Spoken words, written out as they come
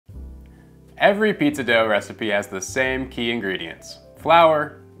Every pizza dough recipe has the same key ingredients: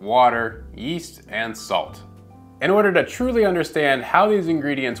 flour, water, yeast, and salt. In order to truly understand how these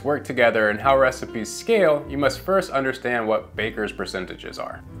ingredients work together and how recipes scale, you must first understand what baker's percentages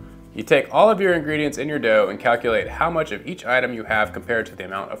are. You take all of your ingredients in your dough and calculate how much of each item you have compared to the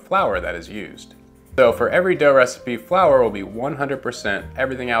amount of flour that is used. So for every dough recipe, flour will be 100%,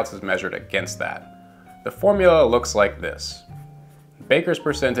 everything else is measured against that. The formula looks like this. Baker's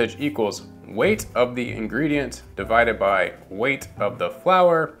percentage equals weight of the ingredient divided by weight of the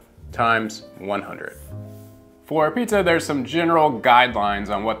flour times 100. For a pizza, there's some general guidelines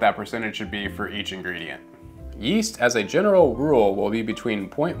on what that percentage should be for each ingredient. Yeast, as a general rule, will be between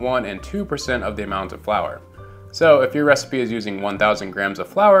 0.1 and 2% of the amount of flour. So if your recipe is using 1,000 grams of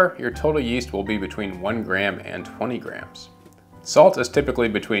flour, your total yeast will be between 1 gram and 20 grams. Salt is typically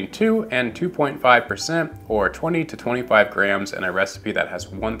between 2 and 2.5%, or 20 to 25 grams in a recipe that has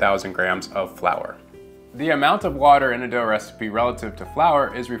 1,000 grams of flour. The amount of water in a dough recipe relative to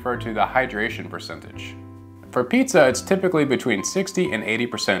flour is referred to the hydration percentage. For pizza, it's typically between 60 and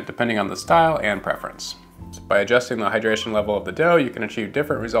 80% depending on the style and preference. So by adjusting the hydration level of the dough, you can achieve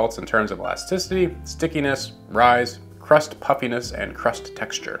different results in terms of elasticity, stickiness, rise, crust puffiness, and crust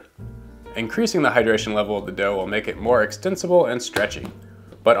texture. Increasing the hydration level of the dough will make it more extensible and stretchy,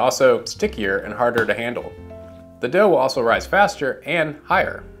 but also stickier and harder to handle. The dough will also rise faster and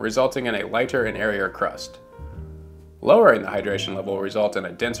higher, resulting in a lighter and airier crust. Lowering the hydration level will result in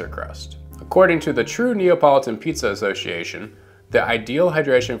a denser crust. According to the True Neapolitan Pizza Association, the ideal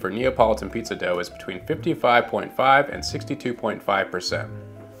hydration for Neapolitan pizza dough is between 55.5 and 62.5%.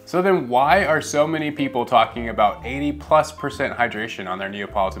 So then why are so many people talking about 80+% hydration on their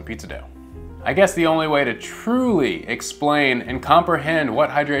Neapolitan pizza dough? I guess the only way to truly explain and comprehend what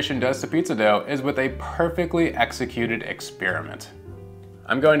hydration does to pizza dough is with a perfectly executed experiment.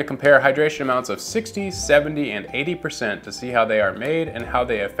 I'm going to compare hydration amounts of 60, 70, and 80% to see how they are made and how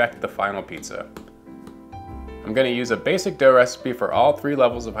they affect the final pizza. I'm going to use a basic dough recipe for all 3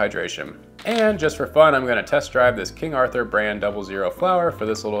 levels of hydration. And just for fun, I'm going to test drive this King Arthur brand 00 flour for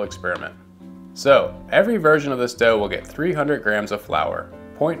this little experiment. So, every version of this dough will get 300 grams of flour,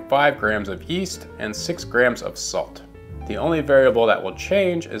 0.5 grams of yeast, and 6 grams of salt. The only variable that will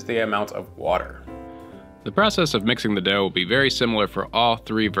change is the amount of water. The process of mixing the dough will be very similar for all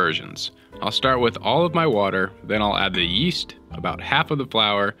 3 versions. I'll start with all of my water, then I'll add the yeast, about half of the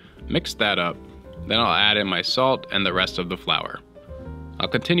flour, mix that up, then I'll add in my salt and the rest of the flour. I'll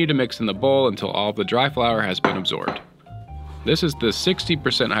continue to mix in the bowl until all of the dry flour has been absorbed. This is the 60%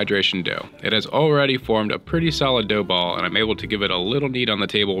 hydration dough. It has already formed a pretty solid dough ball and I'm able to give it a little knead on the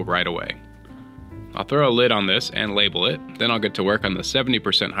table right away. I'll throw a lid on this and label it, then I'll get to work on the 70%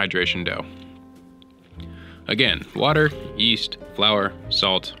 hydration dough. Again, water, yeast, flour,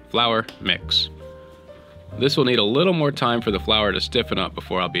 salt, flour, mix. This will need a little more time for the flour to stiffen up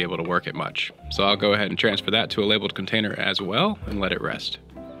before I'll be able to work it much. So I'll go ahead and transfer that to a labeled container as well and let it rest.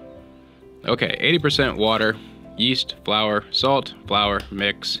 Okay, 80% water, yeast, flour, salt, flour,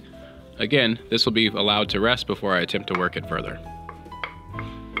 mix. Again, this will be allowed to rest before I attempt to work it further.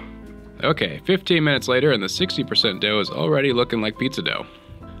 Okay, 15 minutes later and the 60% dough is already looking like pizza dough.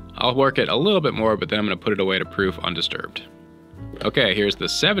 I'll work it a little bit more, but then I'm going to put it away to proof undisturbed. Okay, here's the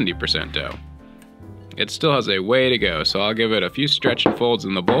 70% dough. It still has a way to go, so I'll give it a few stretch and folds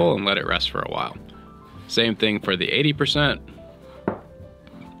in the bowl and let it rest for a while. Same thing for the 80%.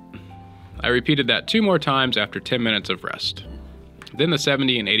 I repeated that 2 more times after 10 minutes of rest. Then the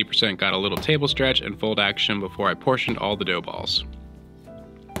 70 and 80% got a little table stretch and fold action before I portioned all the dough balls.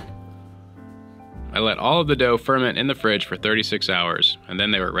 I let all of the dough ferment in the fridge for 36 hours, and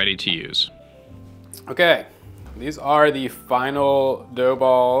then they were ready to use. Okay, these are the final dough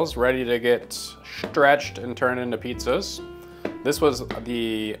balls ready to get stretched and turned into pizzas. This was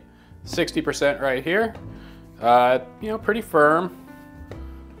the 60% right here. You know, pretty firm.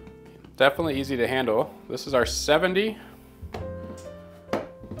 Definitely easy to handle. This is our 70.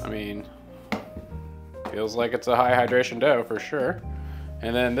 I mean, feels like it's a high hydration dough for sure.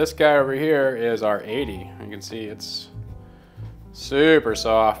 And then this guy over here is our 80. You can see it's super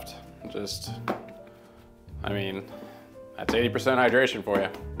soft. Just, I mean, that's 80% hydration for you.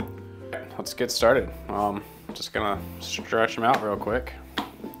 Let's get started. Just gonna stretch them out real quick.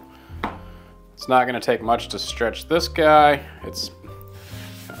 It's not gonna take much to stretch this guy. It's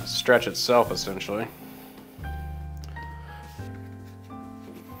gonna stretch itself essentially.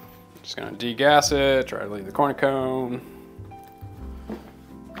 Just gonna degas it, try to leave the corner cone.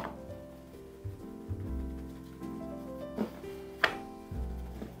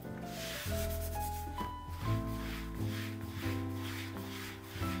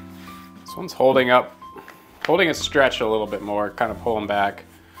 This one's holding it stretched a little bit more, kind of pulling back.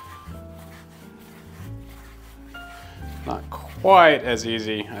 Not quite as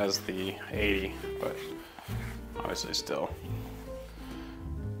easy as the 80, but obviously still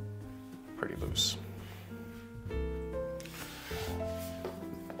pretty loose.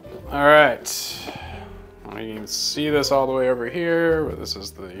 All right, I don't even see this all the way over here, but this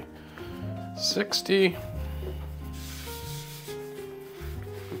is the 60.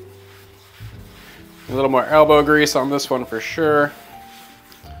 A little more elbow grease on this one for sure.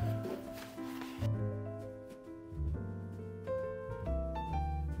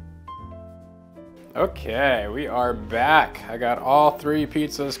 Okay, we are back. I got all 3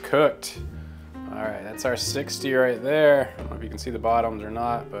 pizzas cooked. All right, that's our 60 right there. I don't know if you can see the bottoms or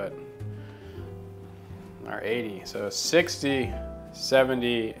not, but our 80. So 60,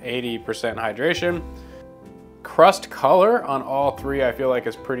 70, 80% hydration. Crust color on all 3 I feel like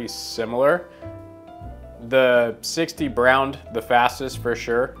is pretty similar. The 60 browned the fastest for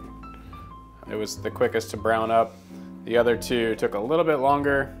sure. It was the quickest to brown up. The other 2 took a little bit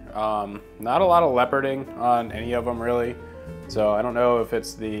longer. Not a lot of leoparding on any of them really. So I don't know if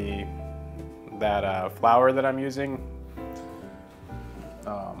it's that flour that I'm using.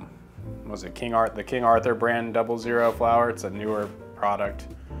 Was it the King Arthur brand 00 flour? It's a newer product,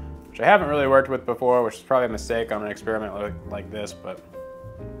 which I haven't really worked with before, which is probably a mistake on an experiment like this, but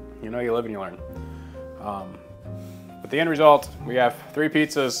you know, you live and you learn. But the end result, we have 3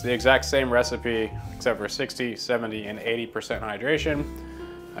 pizzas, the exact same recipe, except for 60, 70, and 80% hydration.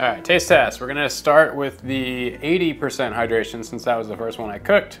 All right, taste test. We're gonna start with the 80% hydration since that was the first one I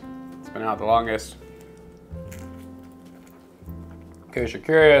cooked. It's been out the longest. In case you're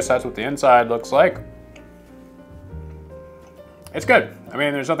curious, that's what the inside looks like. It's good. I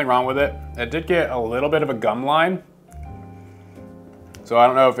mean, there's nothing wrong with it. It did get a little bit of a gum line. So I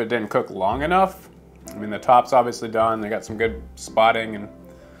don't know if it didn't cook long enough. I mean, the top's obviously done. They got some good spotting and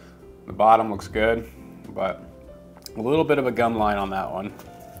the bottom looks good, but a little bit of a gum line on that one.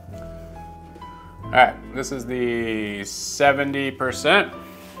 All right, this is the 70%.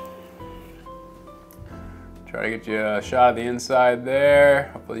 Try to get you a shot of the inside there.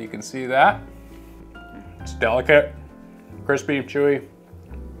 Hopefully you can see that. It's delicate, crispy, chewy,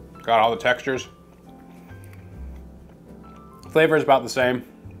 got all the textures. Flavor is about the same.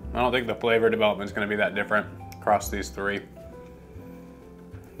 I don't think the flavor development is going to be that different across these 3.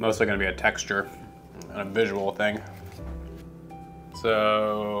 Mostly going to be a texture and a visual thing.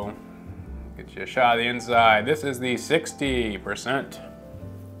 So, get you a shot of the inside. This is the 60%.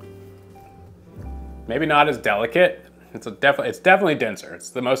 Maybe not as delicate. It's definitely denser. It's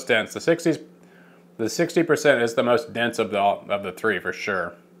the most dense. The 60% is the most dense of the 3 for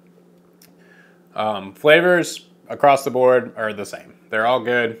sure. Flavors across the board are the same. They're all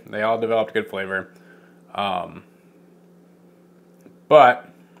good. They all developed good flavor. But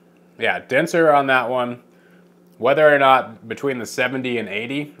yeah, denser on that one. Whether or not between the 70 and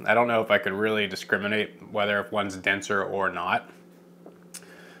 80, I don't know if I could really discriminate whether if one's denser or not.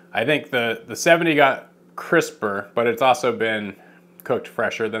 I think the 70 got crisper, but it's also been cooked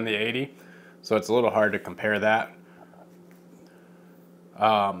fresher than the 80. So it's a little hard to compare that.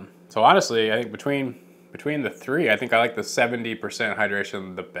 So honestly, I think between the 3, I think I like the 70%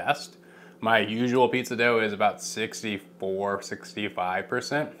 hydration the best. My usual pizza dough is about 64,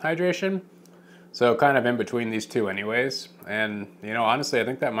 65% hydration. So kind of in between these 2 anyways. And you know, honestly, I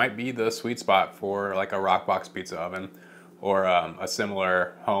think that might be the sweet spot for like a Rockbox pizza oven or a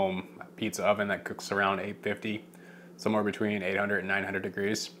similar home pizza oven that cooks around 850, somewhere between 800 and 900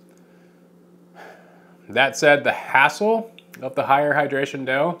 degrees. That said, the hassle of the higher hydration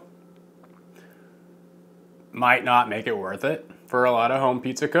dough might not make it worth it for a lot of home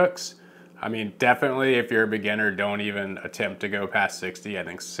pizza cooks. I mean, definitely if you're a beginner, don't even attempt to go past 60. I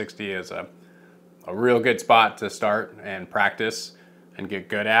think 60 is a real good spot to start and practice and get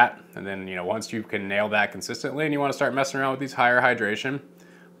good at. And then, you know, once you can nail that consistently and you want to start messing around with these higher hydration,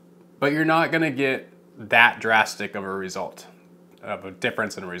 but you're not going to get that drastic of a result, of a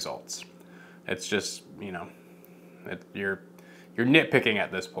difference in results. It's just, you know, you're nitpicking at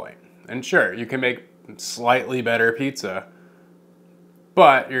this point. And sure, you can make slightly better pizza,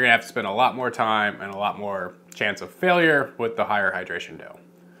 but you're gonna have to spend a lot more time and a lot more chance of failure with the higher hydration dough.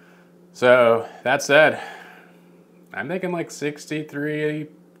 So that said, I'm thinking like 63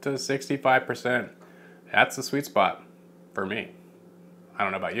 to 65%. That's the sweet spot for me. I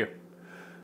don't know about you.